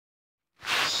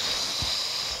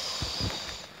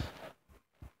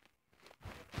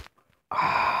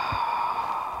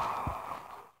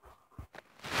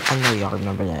I know y'all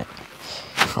remember that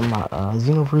from my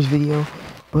Xenoverse video.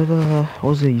 But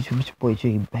what's up, YouTube? It's your boy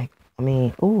Jay back. I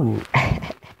mean, ooh,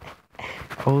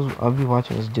 I'll be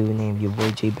watching this dude named your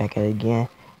boy Jay back at it again.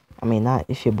 I mean, not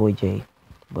it's your boy Jay,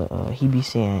 but he be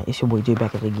saying it's your boy Jay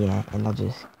back at it again, and I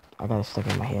got it stuck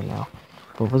in my head now.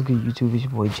 But what's good, YouTube? It's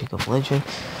your boy Jacob Legend,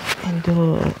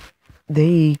 and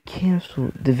they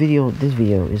canceled the video. This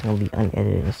video is gonna be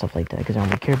unedited and stuff like that because I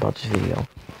don't care about this video.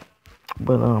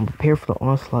 But prepare for the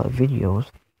onslaught of videos.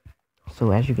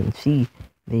 So as you can see,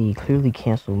 they clearly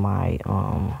canceled my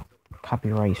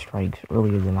copyright strikes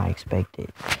earlier than I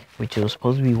expected, which it was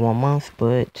supposed to be 1 month,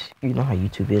 but you know how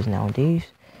YouTube is nowadays.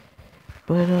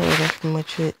 But that's pretty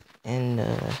much it, and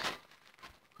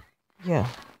yeah,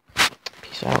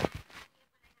 peace out.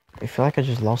 I feel like I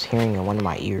just lost hearing in one of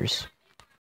my ears.